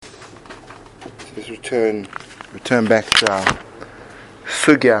Let's return back to our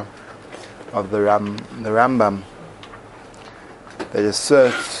sugya of the Rambam that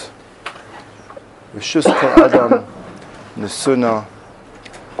asserts Rishus Kol Adam Nesuna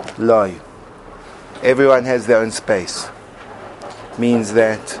Loi. Everyone has their own space. Means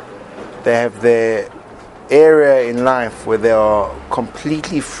that they have their area in life where they are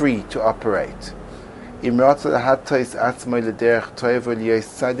completely free to operate. If you want to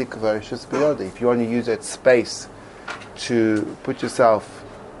use that space to put yourself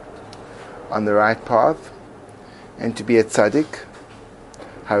on the right path and to be a tzaddik,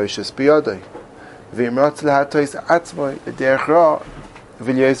 harishus biyodai.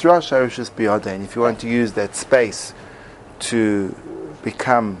 And if you want to use that space to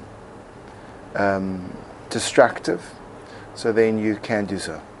become destructive, so then you can do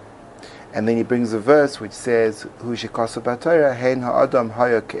so. And then he brings a verse which says, "Hu shekasa b'Torah hein ha'adam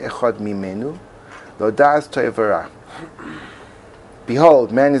haya ke'echad mimenu lo da'as tov v'ra."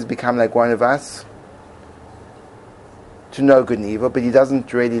 Behold, man has become like one of us to know good and evil, but he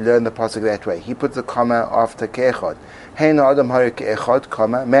doesn't really learn the pasuk that way. He puts a comma after ke'echad. Hein ha'adam haya ke'echad,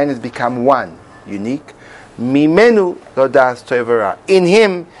 comma. Man has become one, unique. Mimenu lo da'as tov v'ra. In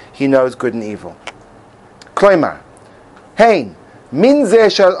him, he knows good and evil. Kloimar, hein. Min zeh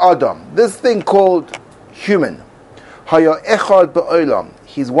shel Adam, this thing called human. Haya echad ba'olam,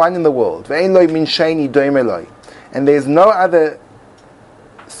 he's one in the world. Ve'en loy min sheini doime loy, and there's no other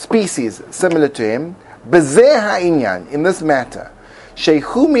species similar to him. Bezeh ha'inyan, in this matter,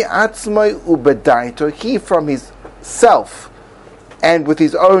 shehu mi'atzmoi ubedaito, he from his self and with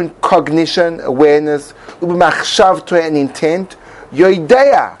his own cognition, awareness, ubemachshavto, and intent,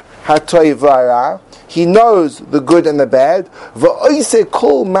 yoidea ha'toy v'ara, he knows the good and the bad.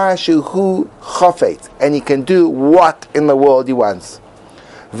 And he can do what in the world he wants.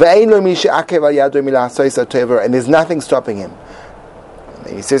 And there's nothing stopping him.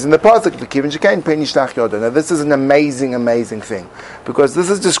 And he says in the pasuk, now this is an amazing, amazing thing. Because this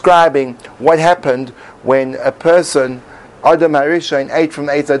is describing what happened when a person, Adam HaRishon, ate from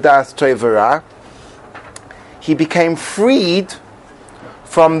Eitz Hadas Tovara. He became freed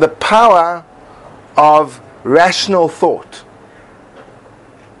from the power of rational thought.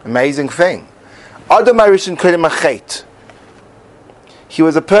 Amazing thing. Adam HaRishon Kodem HaChet. He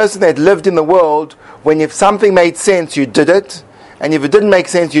was a person that lived in the world when if something made sense, you did it, and if it didn't make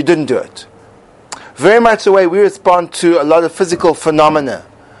sense, you didn't do it. Very much the way we respond to a lot of physical phenomena.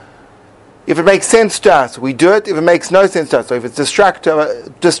 If it makes sense to us, we do it. If it makes no sense to us, or if it's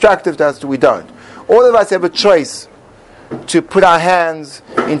destructive to us, we don't. All of us have a choice to put our hands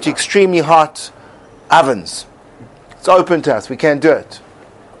into extremely hot ovens. It's open to us. We can't do it.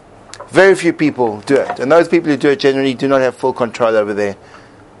 Very few people do it. And those people who do it generally do not have full control over there.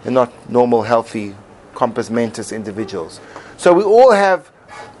 They're not normal, healthy, compos mentis individuals. So we all have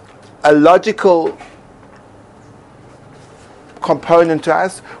a logical component to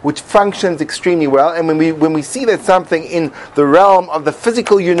us which functions extremely well. And when we see that something in the realm of the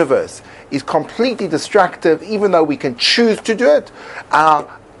physical universe is completely destructive, even though we can choose to do it, our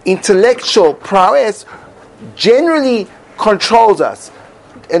intellectual prowess generally controls us,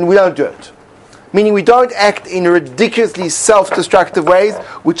 and we don't do it. Meaning we don't act in ridiculously self-destructive ways,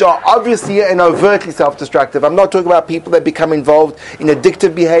 which are obviously and overtly self-destructive. I'm not talking about people that become involved in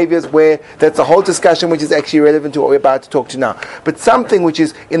addictive behaviors, where that's a whole discussion which is actually relevant to what we're about to talk to now. But something which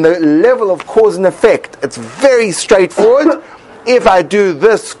is in the level of cause and effect, it's very straightforward. If I do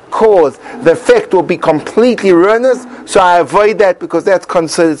this cause, the effect will be completely ruinous, so I avoid that because that's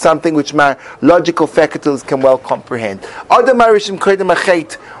considered something which my logical faculties can well comprehend. Adam HaRishon Kodem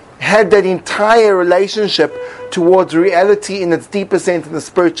HaChet had that entire relationship towards reality in its deeper sense in the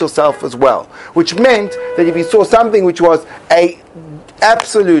spiritual self as well, which meant that if he saw something which was a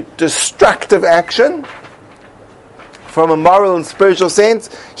absolute destructive action from a moral and spiritual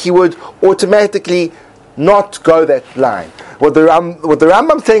sense, he would automatically not go that line. What the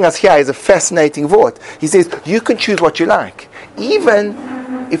Rambam is telling us here is a fascinating thought. He says, you can choose what you like, even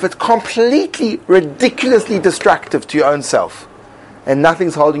if it's completely, ridiculously destructive to your own self, and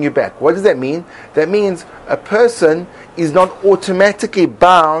nothing's holding you back. What does that mean? That means a person is not automatically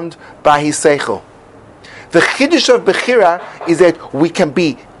bound by his seichel. The chiddush of Bechira is that we can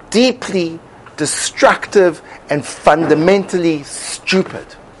be deeply destructive and fundamentally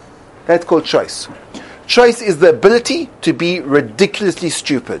stupid. That's called choice. Choice is the ability to be ridiculously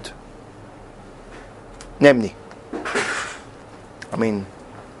stupid. Nemni.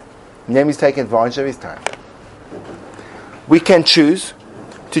 Nemni's taking advantage of his time. We can choose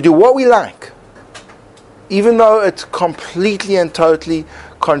to do what we like, even though it's completely and totally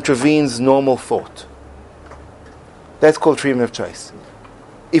contravenes normal thought. That's called freedom of choice.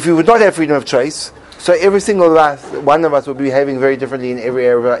 If we would not have freedom of choice, so every single one of us would be behaving very differently in every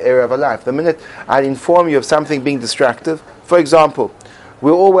area of our life. The minute I'd inform you of something being distractive, for example,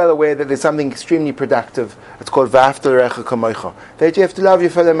 we're all well aware that there's something extremely productive. It's called V'ahavta l'recha kamocha. That you have to love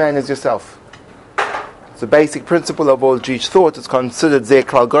your fellow man as yourself. It's a basic principle of all Jewish thought. It's considered Zeh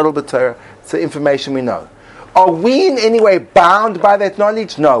Klal Gadol b'Torah. It's the information we know. Are we in any way bound by that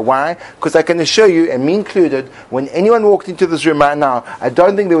knowledge? No. Why? Because I can assure you, and me included, when anyone walked into this room right now, I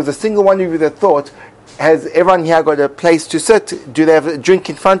don't think there was a single one of you that thought, has everyone here got a place to sit? Do they have a drink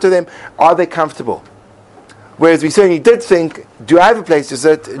in front of them? Are they comfortable? Whereas we certainly did think, do I have a place to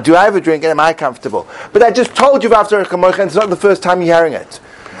sit? Do I have a drink? And am I comfortable? But I just told you after a kamocha, and it's not the first time you're hearing it.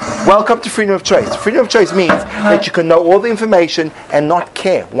 Welcome to freedom of choice. Freedom of choice means that you can know all the information and not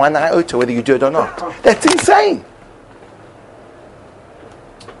care one iota whether you do it or not. That's insane.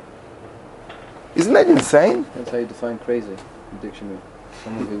 Isn't that insane? That's how you define crazy in the dictionary.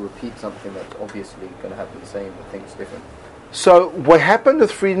 Someone who repeats something that's obviously going to happen the same but thinks different. So what happened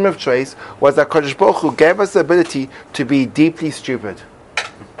with freedom of choice was that Kadosh Baruch Hu gave us the ability to be deeply stupid.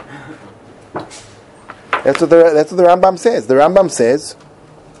 That's what the Rambam says. The Rambam says,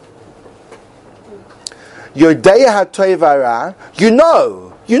 Yodei ha'tov ha'ra, you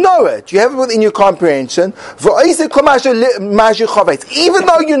know it, you have it within your comprehension, even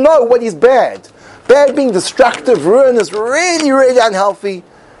though you know what is bad being destructive, ruinous, really, really unhealthy,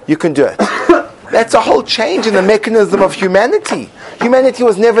 you can do it. That's a whole change in the mechanism of humanity. Humanity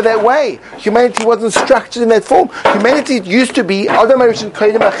was never that way. Humanity wasn't structured in that form. Humanity used to be, Adam,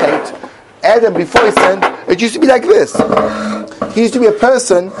 before he sinned, it used to be like this. He used to be a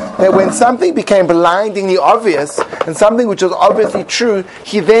person that when something became blindingly obvious, and something which was obviously true,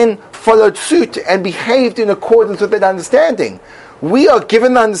 he then followed suit and behaved in accordance with that understanding. We are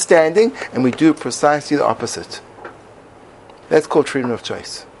given the understanding, and we do precisely the opposite. That's called freedom of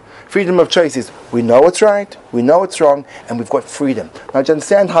choice. Freedom of choice is, we know what's right, we know what's wrong, and we've got freedom. Now, do you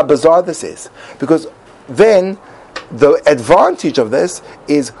understand how bizarre this is? Because then, the advantage of this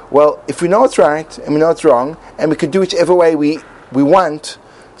is, well, if we know what's right, and we know what's wrong, and we can do whichever way we want,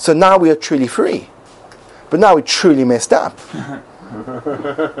 so now we are truly free. But now we truly messed up. Do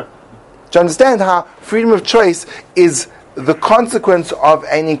you understand how freedom of choice is the consequence of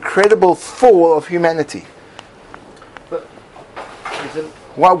an incredible fall of humanity? But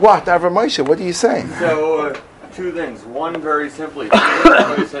What, Avram Moshe, what are you saying? So, two things. One, very simply,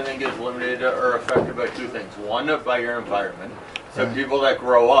 choice I think is limited or affected by two things. One, by your environment. So people that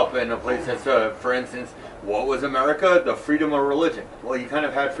grow up in a place that's, for instance, what was America? The freedom of religion. Well, you kind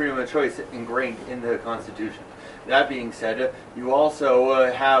of had freedom of choice ingrained in the Constitution. That being said, you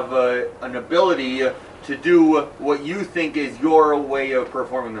also have an ability to do what you think is your way of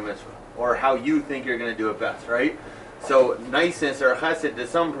performing the mitzvah, or how you think you're going to do it best, right? So niceness or chesed to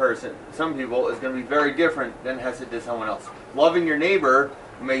some people is going to be very different than chesed to someone else. Loving your neighbor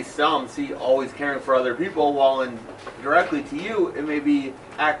may some see always caring for other people, while directly to you, it may be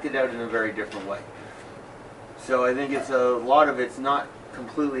acted out in a very different way. So I think it's a lot of it's not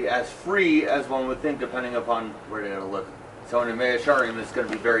completely as free as one would think, depending upon where they're living. Someone in Mea Shearim is going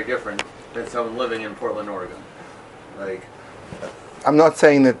to be very different than someone living in Portland, Oregon. I'm not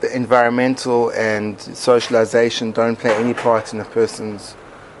saying that the environmental and socialization don't play any part in a person's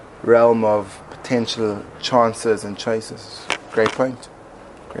realm of potential chances and choices. Great point.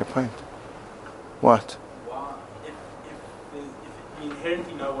 What? Well, if you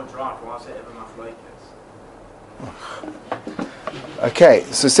inherently know what's right, why say ever must like this? Okay,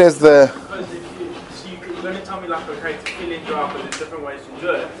 so says the... Because you're going to tell me like, okay, to fill in right, but there's different ways to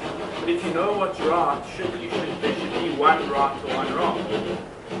do it. But if you know what's right, there should be one right or one wrong.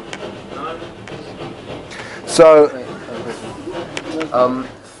 No? So...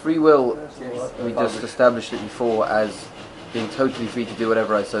 Free will, we just established it before as being totally free to do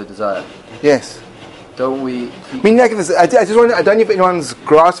whatever I so desire. Yes. Don't we... I mean, like this, I don't know if anyone's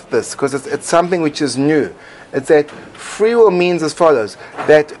grasped this, because it's something which is new. It's that free will means as follows,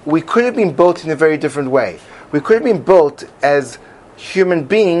 that we could have been built in a very different way. We could have been built as human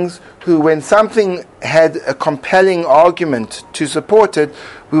beings who, when something had a compelling argument to support it,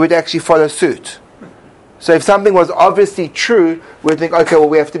 we would actually follow suit. So if something was obviously true, we'd think, okay, well,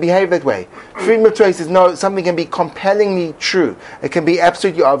 we have to behave that way. Freedom of choice is no, something can be compellingly true. It can be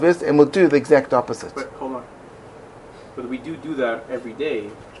absolutely obvious, and we'll do the exact opposite. But hold on. But we do that every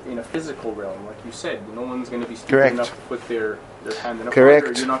day in a physical realm, like you said. No one's going to be stupid Correct. enough to put their hand in a Correct.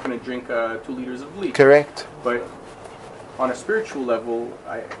 pot, or you're not going to drink 2 liters of bleach. Correct. But on a spiritual level,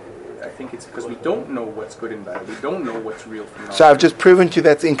 I think it's because we don't know what's good and bad. We don't know what's real from not. So I've just proven to you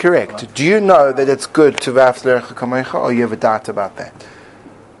that's incorrect. Do you know that it's good to v'aflecha kamecha, or you have a doubt about that?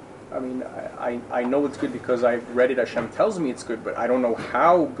 I mean, I know it's good because I've read it. Hashem tells me it's good, but I don't know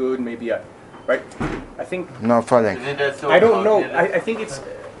how good. Maybe right? I think No following. Isn't that so I don't know. cognitive? I think it's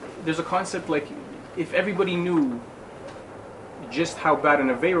there's a concept like if everybody knew just how bad an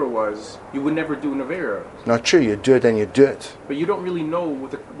Avera was, you would never do an Avera. Not true. You do it and you do it. But you don't really know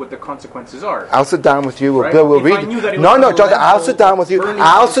what the consequences are. I'll sit down with you. Right? Bill will If read. I knew that it No, was no, on a Jonathan. I'll level sit down with you. burning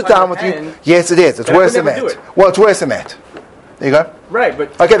I'll inside sit down your with you. hand, Yes, it is. It's then I worse would than never that. do it. Well, it's worse than that. There you go. Right,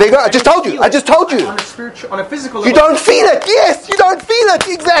 but Okay, there you go. I just told you. feel I it. just told you. On a spiritual, on a physical You level. don't feel it. Yes, you don't feel it.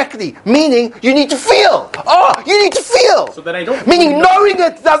 Exactly. Meaning, you need to feel. Oh, you need to feel. So that I don't. Meaning, knowing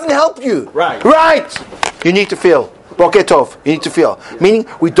it doesn't help you. Right. Right. You need to feel. Boketov. You need to feel. Meaning,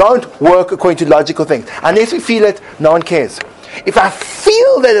 we don't work according to logical things. Unless we feel it, no one cares. If I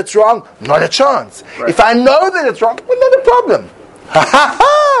feel that it's wrong, not a chance. Right. If I know that it's wrong, well, not a problem. Ha ha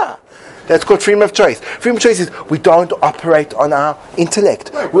ha! That's called freedom of choice. Freedom of choice is we don't operate on our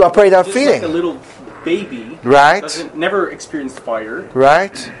intellect. Right. We operate our Just feeling. like a little baby. Right. Doesn't never experienced fire.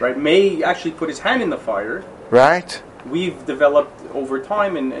 Right? Right. May actually put his hand in the fire. Right? We've developed over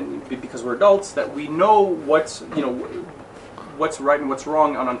time, and because we're adults, that we know what's what's right and what's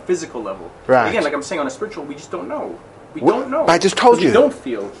wrong on a physical level. Right. Again, like I'm saying, on a spiritual, we just don't know. We don't know. But I just told 'Cause you. We don't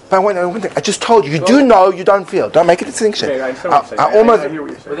feel. But one thing, I just told you, you do know, you don't feel. Don't make a distinction. Okay, I understand what you're saying. I almost. I hear what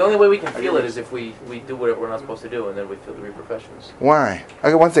you're But saying. the only way we can feel it is if we do what we're not supposed to do, and then we feel the repercussions. Why?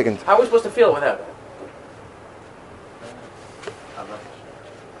 Okay, 1 second. How are we supposed to feel it without that?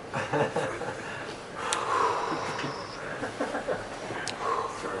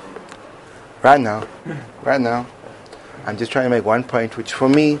 Right now, I'm just trying to make one point, which for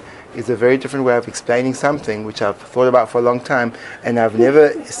me is a very different way of explaining something which I've thought about for a long time, and I've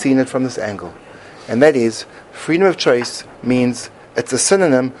never seen it from this angle. And that is, freedom of choice means it's a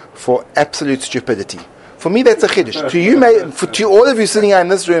synonym for absolute stupidity. For me, that's a chiddush. To you, to all of you sitting here in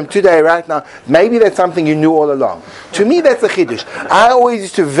this room today, right now, maybe that's something you knew all along. To me, that's a chiddush. I always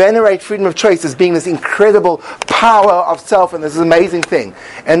used to venerate freedom of choice as being this incredible power of self and this amazing thing.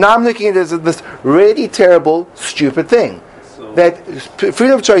 And now I'm looking at it as this really terrible, stupid thing. That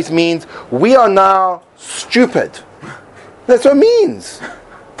freedom of choice means we are now stupid. That's what it means.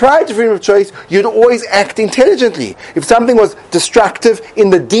 Prior to freedom of choice, you'd always act intelligently. If something was destructive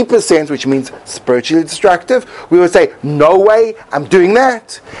in the deeper sense, which means spiritually destructive, we would say, no way, I'm doing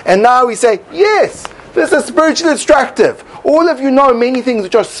that. And now we say, yes, this is spiritually destructive. All of you know many things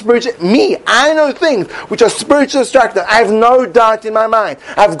which are spiritual. Me, I know things which are spiritually destructive. I have no doubt in my mind.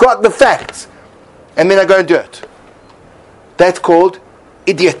 I've got the facts. And then I go and do it. That's called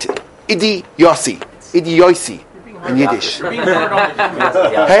idiocy. Idiocy. In Yiddish. You're being hard on the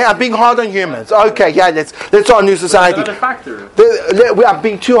humans. Hey, I'm being hard on humans. Okay, yeah, let's start a new society. Another factor. We are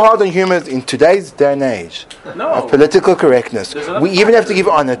being too hard on humans in today's day and age No. of political correctness. There's another We even have to give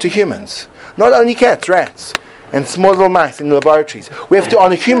honor to humans. Not only cats, rats, and small little mice in the laboratories. We have to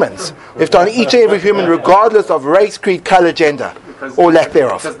honor humans. We have to honor each and every human regardless of race, creed, color, gender, or lack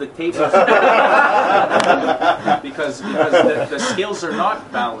thereof. Because the tables, because the scales are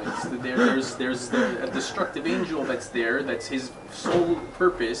not balanced. There's a destructive angel that's there. That's his sole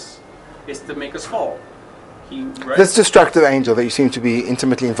purpose is to make us fall. Right? This destructive angel that you seem to be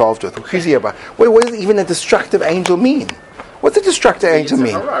intimately involved with, who's he about? What does even a destructive angel mean? What's a destructive angel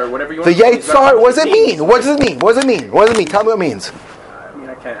mean? Or whatever you The want to call it. Yetzar, what does it mean? What does it mean? What does it mean? What does it mean? Tell me what it means. I mean,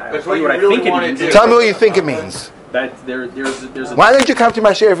 I can't. That's tell what you you what I really think it wanna means. do. Tell me what you think it means. That there's a. Why don't you come to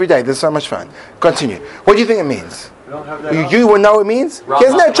my share every day? This is so much fun. Continue. What do you think it means? You will know what it means? He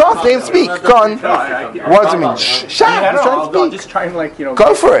has no chance. Let him speak. Go on. What does it mean? Shut up. Yeah, He's trying I'll to speak. just try and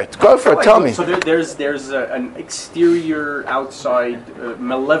Go for it. Go for it. Tell me. So there's an exterior, outside,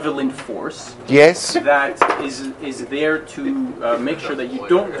 malevolent force Yes. that is there to make sure that you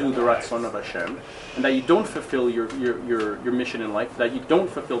don't do the Ratzon of Hashem, and that you don't fulfill your mission in life, that you don't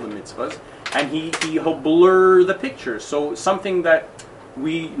fulfill the mitzvahs, and he'll blur the picture. So something that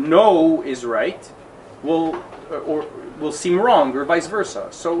we know is right will seem wrong, or vice versa.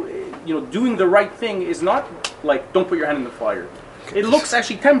 So doing the right thing is not like don't put your hand in the fire. It looks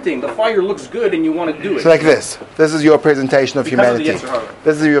actually tempting. The fire looks good, and you want to do it. So like this. This is your presentation of Because of the humanity. Yetzer Hara.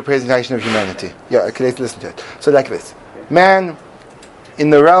 This is your presentation of humanity. Yeah, okay, let's listen to it. So like this. Man, in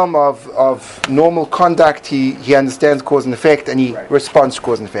the realm of normal conduct, he understands cause and effect, and he responds to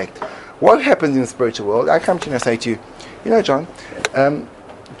cause and effect. What happens in the spiritual world? I come to you and I say to you, John, do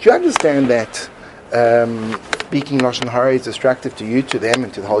you understand that speaking Lashon Hara is destructive to you, to them,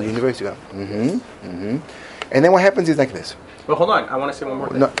 and to the whole universe? You go, And then what happens is like this. But hold on, I want to say one more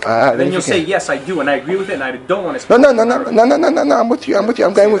thing. No, Then you'll say, yes, I do, and I agree with it, and I don't want to speak. No. I'm with you. I'm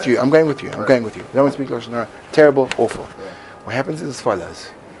going with you. I'm going with you. Don't want to speak Lashon Hara. Terrible, awful. What happens is as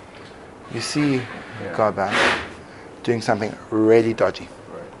follows. You see Garba doing something really dodgy.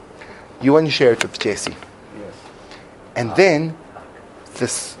 You want to share it with Jesse. And then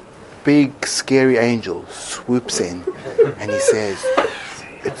this big, scary angel swoops in and he says,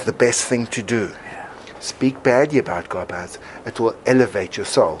 it's the best thing to do. Speak badly about Garbaz. It will elevate your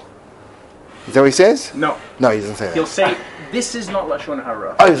soul. Is that what he says? No. No, he doesn't say that. He'll say, this is not Lashon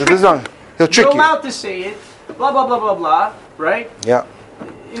Hara. Oh, this is not. He'll trick You're you. allowed to say it, blah, blah, blah, blah, blah, right? Yeah.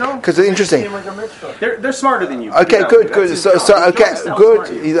 You know? Because it's interesting. They're smarter than you. Okay, good. So okay,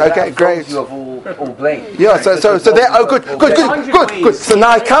 good. Okay, great. You of all blame. Yeah, so there. Oh, good. So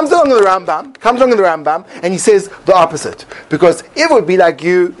now he comes along with the Rambam, and he says the opposite, because it would be like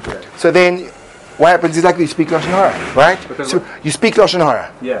you. So then, what happens is like you speak Lashon Hara, right? So you speak Lashon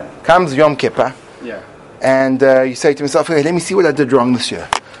Hara. Yeah. Comes Yom Kippur, Yeah. and you say to yourself, okay, let me see what I did wrong this year.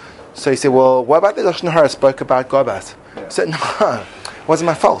 So you say, well, what about the Lashon Hara spoke about Garbaz? So no, it wasn't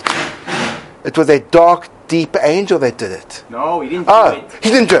my fault. It was a dark, deep angel that did it. No, he didn't do it. He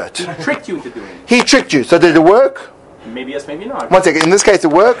didn't do it. He tricked you into doing it. He tricked you. So did it work? Maybe yes, maybe not. One second. In this case,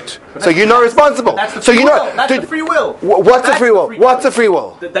 it worked. So you're not responsible. That's the so free you know. will. That's the free will. What's the free will? What's the free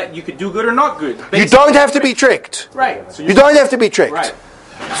will? That you could do good or not good. You don't have to be tricked. Right. So You don't have to be tricked. Right.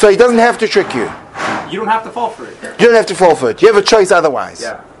 So he doesn't have to trick you. You don't have to fall for it. You don't have to fall for it. You have a choice otherwise.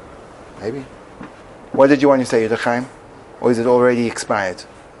 Yeah. Maybe. What did you want to say, Yudah Chaim? Or is it already expired?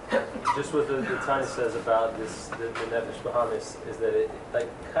 Just what the Tanya says about this, the Nefesh Bahamis, is that it, like,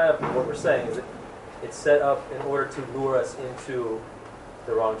 kind of what we're saying is that it's set up in order to lure us into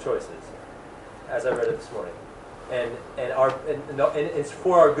the wrong choices, as I read it this morning, and it's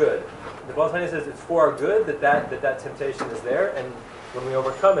for our good. The Baal Tanya says it's for our good that temptation is there, and when we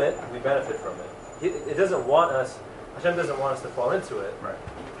overcome it, we benefit from it. It doesn't want us. Hashem doesn't want us to fall into it. Right.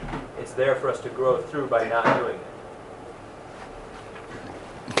 It's there for us to grow through by not doing it.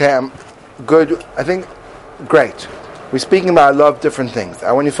 Okay, good. I think, great. We're speaking about a lot of different things.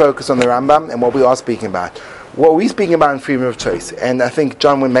 I want to focus on the Rambam and what we are speaking about. What we're speaking about in freedom of choice, and I think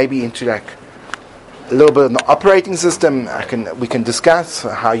John went maybe into like a little bit of the operating system. We can discuss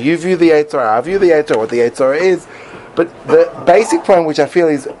how you view the Yetzer Hara, how I view the Yetzer Hara, what the Yetzer Hara is. But the basic point, which I feel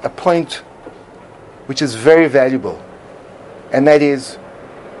is a point which is very valuable, and that is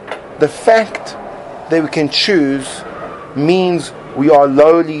the fact that we can choose means we are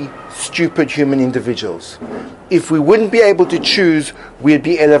lowly, stupid human individuals. If we wouldn't be able to choose, we'd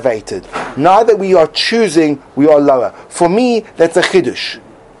be elevated. Now that we are choosing, we are lower. For me, that's a chiddush.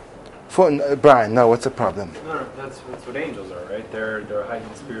 For Brian, no, what's the problem? No, that's what angels are, right? They're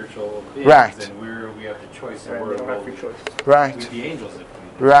heightened spiritual beings, Right. and we have the choice. Right, And they don't have free choice. Right, we'd be angels if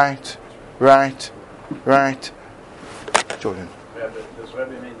we right. Jordan. Does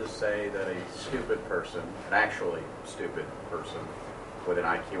Rebbe mean to say that a stupid person, an actually stupid person, with an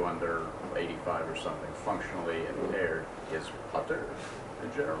IQ under 85 or something, functionally impaired, is putter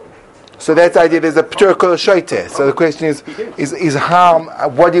in general? So that's the idea. There's a p'tur kol shoyteh. So the question is how?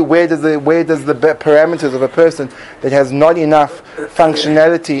 Where does the parameters of a person that has not enough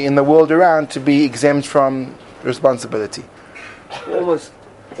functionality in the world around to be exempt from responsibility? Almost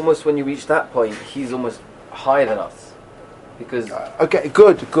when you reach that point, he's almost higher than us, because Okay,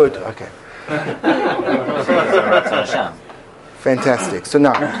 good. Okay. Fantastic. So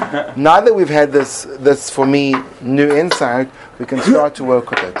now that we've had this for me new insight, we can start to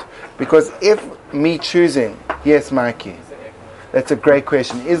work with it. Because if me choosing, yes, Mikey, that's a great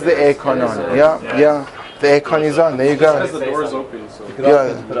question. Is the aircon on? Yeah. The aircon is on. There you go. Because the door is open, so. you could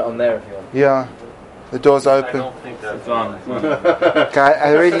ask him to put it on there if you want. Yeah. The door's open. don't think that's on. Okay,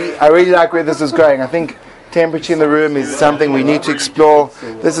 I really like where this is going. I think temperature in the room is something we need to explore.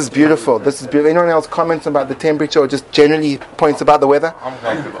 This is beautiful. Anyone else comments about the temperature or just generally points about the weather? I'm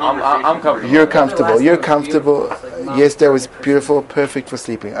comfortable. I'm comfortable. You're comfortable. Yesterday was beautiful, perfect for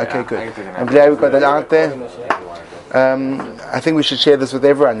sleeping. Okay, good. I'm glad we got that out there. I think we should share this with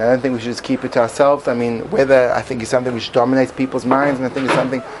everyone. I don't think we should just keep it to ourselves. I mean, weather, I think, is something which dominates people's minds, and I think it's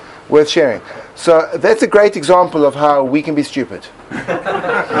something worth sharing. So that's a great example of how we can be stupid.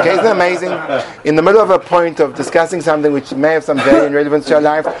 Okay, isn't that amazing? In the middle of a point of discussing something which may have some value and relevance to our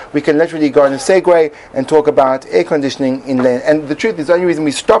life, we can literally go on a segue and talk about air conditioning in land. And the truth is, the only reason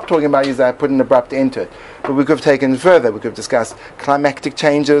we stopped talking about it is that I put an abrupt end to it. But we could have taken it further. We could have discussed climatic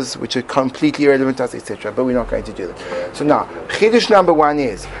changes, which are completely irrelevant to us, etc. But we're not going to do that. So now, chiddush number one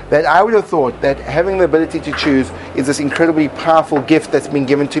is that I would have thought that having the ability to choose is this incredibly powerful gift that's been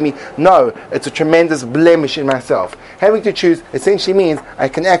given to me. No, it's a a tremendous blemish in myself. Having to choose essentially means I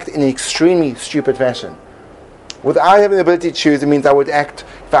can act in an extremely stupid fashion. Without having the ability to choose, it means I would act,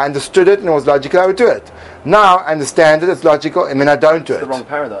 if I understood it and it was logical, I would do it. Now I understand it, it's logical, and then I don't do it. It's the wrong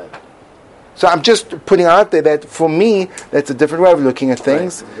paradigm. So I'm just putting out there that for me, that's a different way of looking at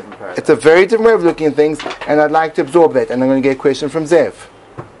things. Right, It's a very different way of looking at things, and I'd like to absorb that. And I'm going to get a question from Zev.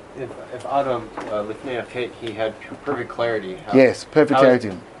 If Adam, Lifnei Chet, he had perfect clarity. Yes, perfect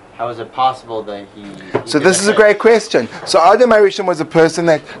clarity. How is it possible that he So this is a great question. So Adam Arishon was a person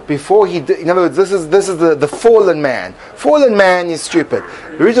that before he did, in other words, this is the fallen man. Fallen man is stupid.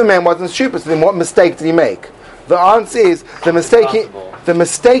 The original man wasn't stupid, so then what mistake did he make? The answer is the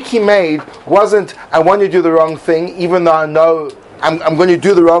mistake he made wasn't I want to do the wrong thing even though I know I'm going to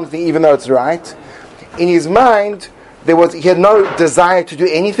do the wrong thing even though it's right. In his mind he had no desire to do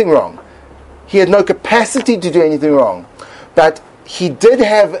anything wrong. He had no capacity to do anything wrong. But he did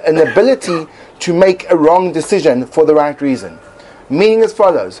have an ability to make a wrong decision for the right reason. Meaning as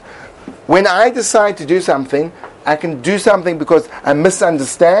follows. When I decide to do something, I can do something because I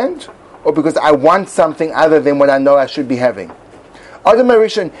misunderstand or because I want something other than what I know I should be having. Adam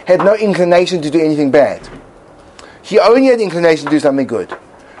Arishon had no inclination to do anything bad. He only had inclination to do something good.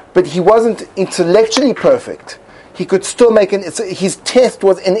 But he wasn't intellectually perfect. He could still make his test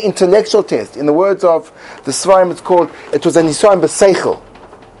was an intellectual test. In the words of the Svarim, it was an Nisayon B'Seichel.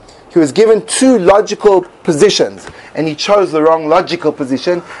 He was given two logical positions, and he chose the wrong logical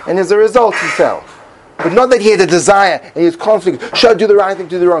position, and as a result he fell. But not that he had a desire, and he was conflict, should I do the right thing,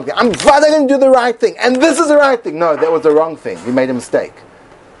 do the wrong thing. I'm glad I didn't do the right thing, and this is the right thing. No, that was the wrong thing. We made a mistake.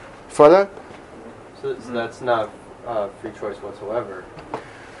 Follow? So that's not free choice whatsoever.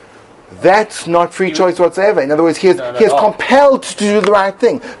 That's not free choice whatsoever. In other words, he is compelled to do the right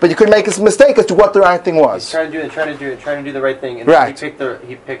thing, but he could make a mistake as to what the right thing was. He's trying to do the right thing, and right.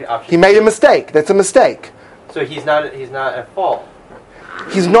 he picked option. He made a mistake. That's a mistake. So he's not at fault.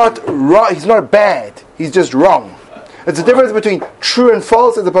 He's not wrong. He's not bad. He's just wrong. It's a difference between true and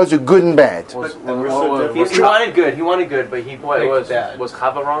false as opposed to good and bad. He wanted good, but he picked bad. Was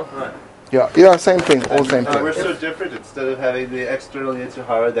Chava wrong? Yeah, same thing, all same thing. We're so different. Instead of having the external Yetzer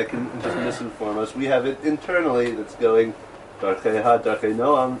Hara that can just misinform us, we have it internally that's going, Darkei Ha, Darkei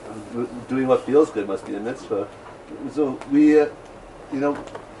No, I'm doing what feels good must be a mitzvah. So we,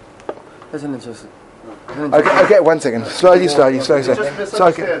 That's an interesting. Okay, 1 second. Slowly. Good.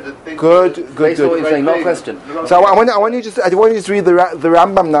 What you're saying, not a question. So I want you to just read the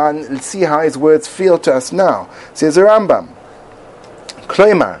Rambam now and see how his words feel to us now. Says the Rambam.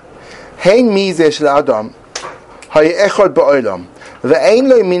 Kloimar, hein mizeh shel Adam, hay echad ba'olam, ve'ein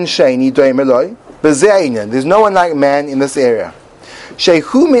lo min sheini doim eloi, b'zeh ha'inyan. There's no one like man in this area.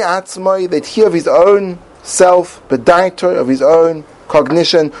 Shehu me'atzmoi, that he of his own self, b'daito, of his own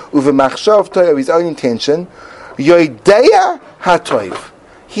cognition, uvemachshavto, of his own intention, yodeya hatoiv.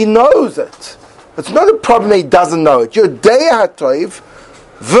 He knows it. It's not a problem that he doesn't know it. Yodeya hatoiv,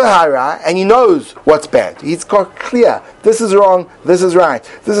 v'hara, and he knows what's bad. He's got clear. This is wrong, this is right.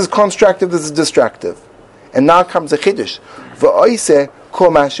 This is constructive, this is destructive. And now comes a chiddush. V'oiseh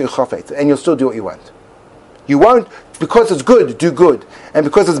kol ma she'chafetz. And you'll still do what you want. You won't, because it's good, do good. And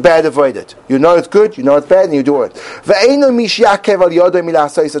because it's bad, avoid it. You know it's good, you know it's bad, and you do it.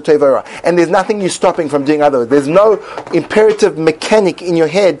 And there's nothing you're stopping from doing otherwise. There's no imperative mechanic in your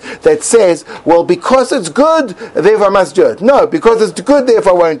head that says, well, because it's good, therefore I must do it. No, because it's good,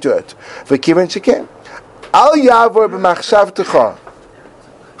 therefore I won't do it. Al yavor b'machshavtecha.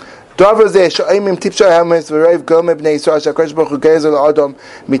 Davar zeh she'oimim tipsha hames v'reiv gome b'nei Yisrael she'HaKadosh Baruch Hu gezer la'adam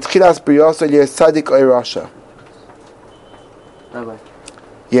mitchilas b'riyasa li'eh tzadik oy rasha. Rabbi.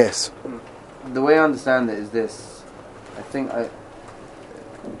 Yes. The way I understand it is this. I think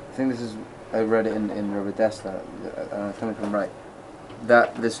this is. I read it in Rabbi Dessler. Tell me if I'm right.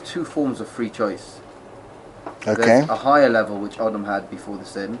 That there's two forms of free choice. Okay. There's a higher level which Adam had before the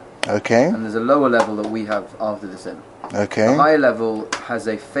sin. Okay. And there's a lower level that we have after the sin. Okay. The higher level has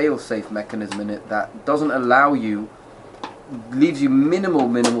a fail-safe mechanism in it that doesn't allow you, leaves you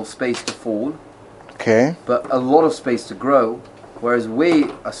minimal space to fall. Okay. But a lot of space to grow. Whereas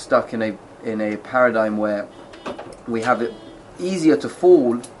we are stuck in a paradigm where we have it easier to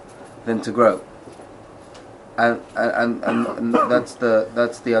fall than to grow, and that's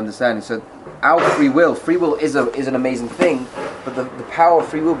the understanding. So our free will is an amazing thing, but the power of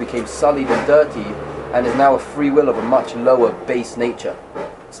free will became sullied and dirty, and is now a free will of a much lower base nature.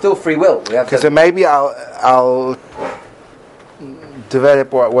 Still free will. We have so maybe I'll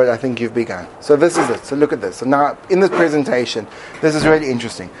develop what I think you've begun. So this is it. So look at this. So now, in this presentation, this is really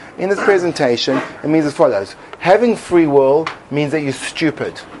interesting. In this presentation, it means as follows. Having free will means that you're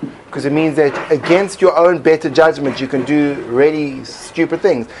stupid. Because it means that against your own better judgment, you can do really stupid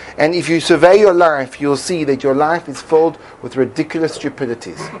things. And if you survey your life, you'll see that your life is filled with ridiculous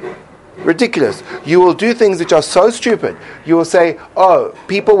stupidities. Ridiculous. You will do things which are so stupid. You will say, oh,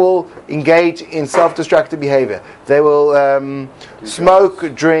 people will engage in self-destructive behavior. They will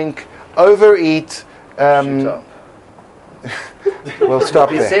smoke, drink, overeat. We'll stop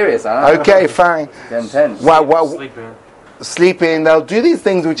Be there. serious, huh? Okay, fine. Intense. Sleeping. They'll do these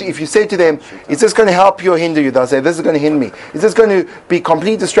things which, if you say to them, is this going to help you or hinder you? They'll say, this is going to hinder me. Is this going to be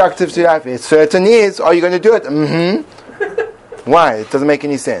completely destructive to your life? It certainly is. Are you going to do it? Mm-hmm. Why? It doesn't make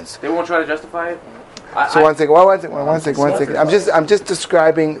any sense. They won't try to justify it? One second. I'm just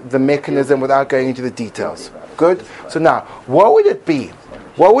describing the mechanism without going into the details. Good? So now, what would it be?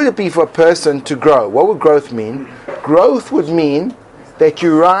 What would it be for a person to grow? What would growth mean? Growth would mean that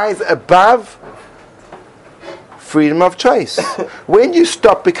you rise above freedom of choice. When you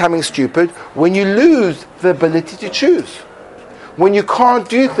stop becoming stupid, when you lose the ability to choose. When you can't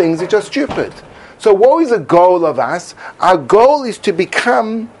do things which are stupid. So what is the goal of us? Our goal is to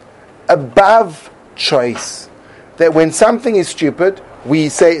become above choice. That when something is stupid, we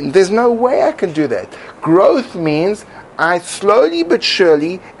say, there's no way I can do that. Growth means I slowly but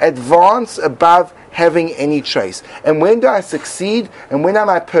surely advance above having any choice. And when do I succeed? And when am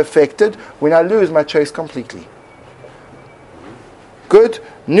I perfected? When I lose my choice completely. Good?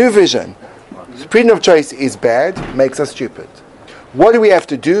 New vision. Freedom of choice is bad, makes us stupid. What do we have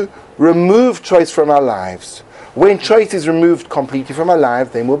to do? Remove choice from our lives. When choice is removed completely from our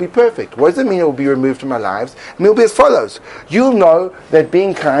lives, then we'll be perfect. What does it mean it will be removed from our lives? It will be as follows. You'll know that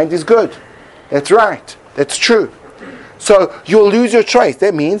being kind is good. That's right. That's true. So you'll lose your choice.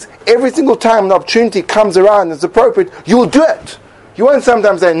 That means every single time an opportunity comes around that's appropriate, you will do it. You won't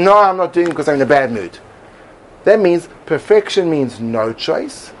sometimes say, no, I'm not doing it because I'm in a bad mood. That means perfection means no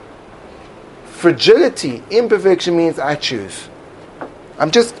choice. Fragility, imperfection means I choose. I'm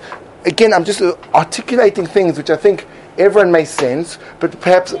just articulating things which I think everyone may sense, but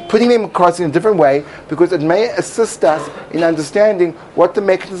perhaps putting them across in a different way because it may assist us in understanding what the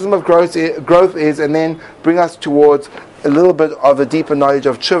mechanism of growth is and then bring us towards a little bit of a deeper knowledge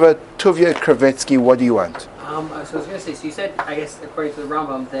of Tshuva. Tuvia Kravetsky, what do you want? So I was going to say, so you said, I guess, according to the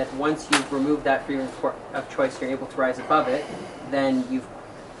Rambam, that once you've removed that freedom of choice, you're able to rise above it, then you've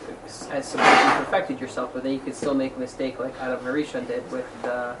as supposedly perfected yourself, but then you could still make a mistake like Adam Harishon did with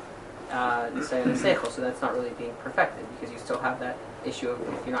the Nisayon and Seichel, so that's not really being perfected because you still have that issue of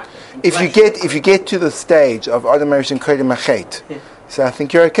if you're not. If you get to the stage of Adam Harishon Kodim Machet, so I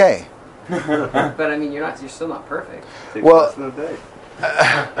think you're okay. But I mean, you're still not perfect. Well,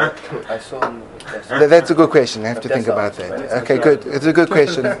 I saw. That's a good question. I have to think about that. Okay, good. It's a good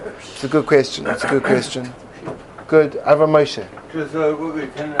question. Good. Ava Moshe.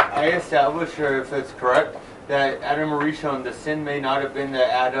 Can I establish, or if it's correct, that Adam Harishon, the sin may not have been to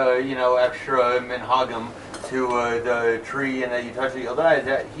add extra minhagim to the tree and that you touch it, you'll die, is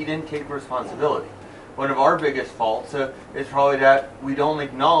that he didn't take responsibility. One of our biggest faults is probably that we don't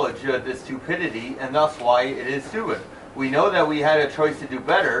acknowledge the stupidity, and thus why it is stupid. We know that we had a choice to do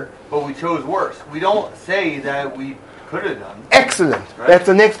better, but we chose worse. We don't say that we could have done. Excellent. Right? That's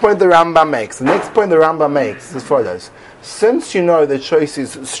the next point the Rambam makes. The next point the Rambam makes is as follows. Since you know the choice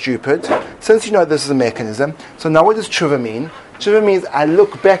is stupid, since you know this is a mechanism, so now what does tshuva mean? Tshuva means I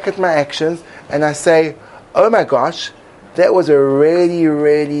look back at my actions and I say, oh my gosh, that was a really,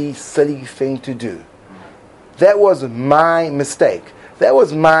 really silly thing to do. That was my mistake. That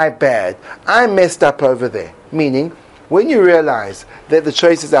was my bad. I messed up over there. Meaning, when you realize that the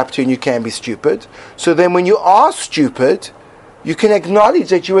choice is up to you and you can be stupid, so then when you are stupid, you can acknowledge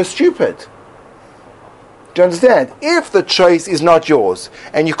that you were stupid. Do you understand? If the choice is not yours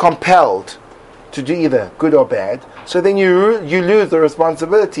and you're compelled to do either good or bad, so then you lose the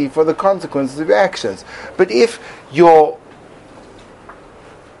responsibility for the consequences of your actions. But if your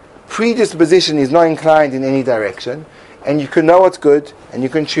predisposition is not inclined in any direction, and you can know what's good and you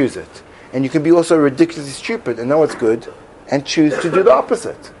can choose it, and you can be also ridiculously stupid and know what's good and choose to do the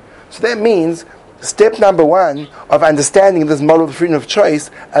opposite. So that means step number one of understanding this model of freedom of choice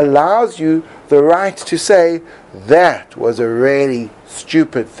allows you the right to say, that was a really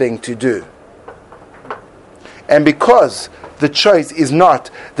stupid thing to do. And because the choice is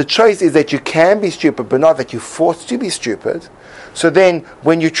that you can be stupid, but not that you're forced to be stupid, so then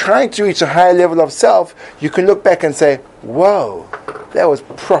when you're trying to reach a higher level of self, you can look back and say, whoa, that was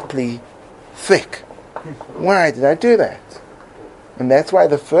properly thick. Why did I do that? And that's why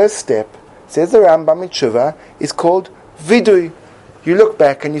the first step, says the Rambam in Tshuva, is called vidui. You look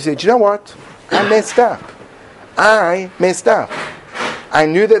back and you say, do you know what? I messed up. I messed up. I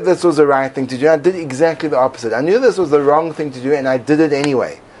knew that this was the right thing to do. I did exactly the opposite. I knew this was the wrong thing to do, and I did it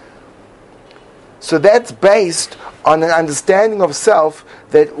anyway. So that's based on an understanding of self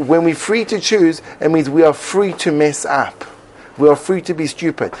that when we're free to choose, it means we are free to mess up. We are free to be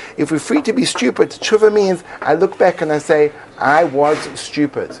stupid. If we're free to be stupid, tshuva means I look back and I say, I was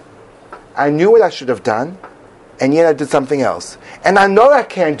stupid. I knew what I should have done, and yet I did something else. And I know I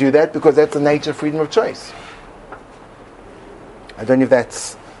can't do that because that's the nature of freedom of choice. I don't know if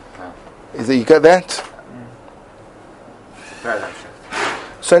that's... Is it, you got that?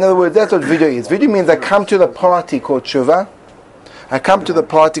 So in other words, that's what vidui is. Vidui means I come to the party called tshuva. I come to the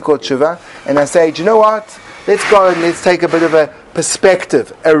party called tshuva, and I say, do you know what? Let's go and let's take a bit of a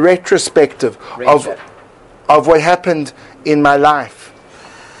perspective, a retrospective of what happened in my life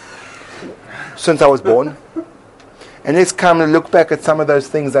since I was born. And let's come and look back at some of those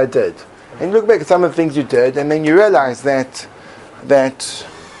things I did. And you look back at some of the things you did, and then you realize that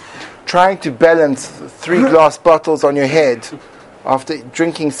trying to balance 3 glass bottles on your head after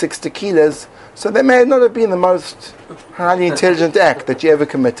drinking 6 tequilas, so that may not have been the most highly intelligent act that you ever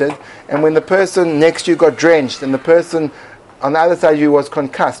committed. And when the person next to you got drenched and the person on the other side of you was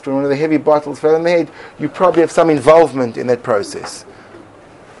concussed when one of the heavy bottles fell on the head, you probably have some involvement in that process.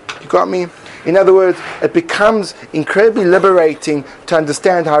 You got me? In other words, it becomes incredibly liberating to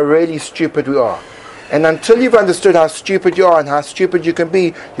understand how really stupid we are. And until you've understood how stupid you are and how stupid you can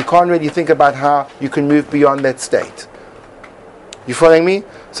be, you can't really think about how you can move beyond that state. You following me?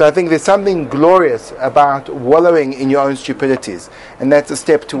 So I think there's something glorious about wallowing in your own stupidities. And that's a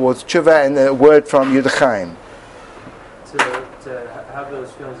step towards tshuva, and a word from Yud Chaim. To have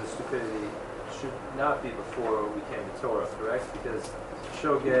those feelings of stupidity should not be before we came to Torah, correct? Because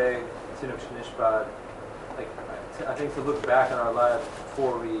shogeg, tinuk shnishbad, I think to look back on our lives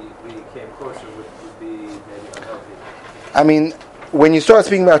before we came closer would be maybe unhealthy. I mean, when you start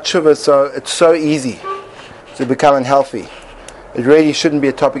speaking about tshuva, so it's so easy to become unhealthy. It really shouldn't be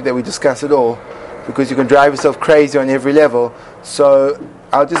a topic that we discuss at all, because you can drive yourself crazy on every level. So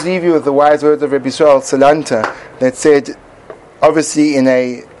I'll just leave you with the wise words of Rabbi Yisrael Salanta that said, obviously in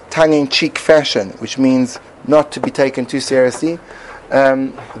a tongue-in-cheek fashion, which means not to be taken too seriously,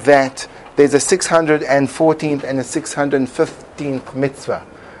 that there's a 614th and a 615th mitzvah,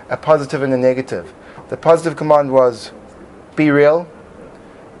 a positive and a negative. The positive command was, be real,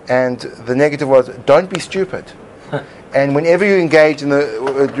 and the negative was, don't be stupid. And whenever you engage in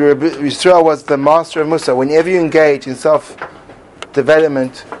Yisrael was the master of Musa, whenever you engage in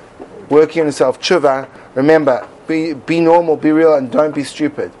self-development, working on yourself, tshuva, remember, be normal, be real, and don't be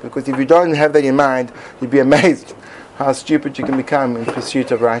stupid. Because if you don't have that in mind, you'd be amazed how stupid you can become in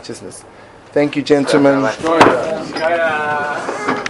pursuit of righteousness. Thank you, gentlemen.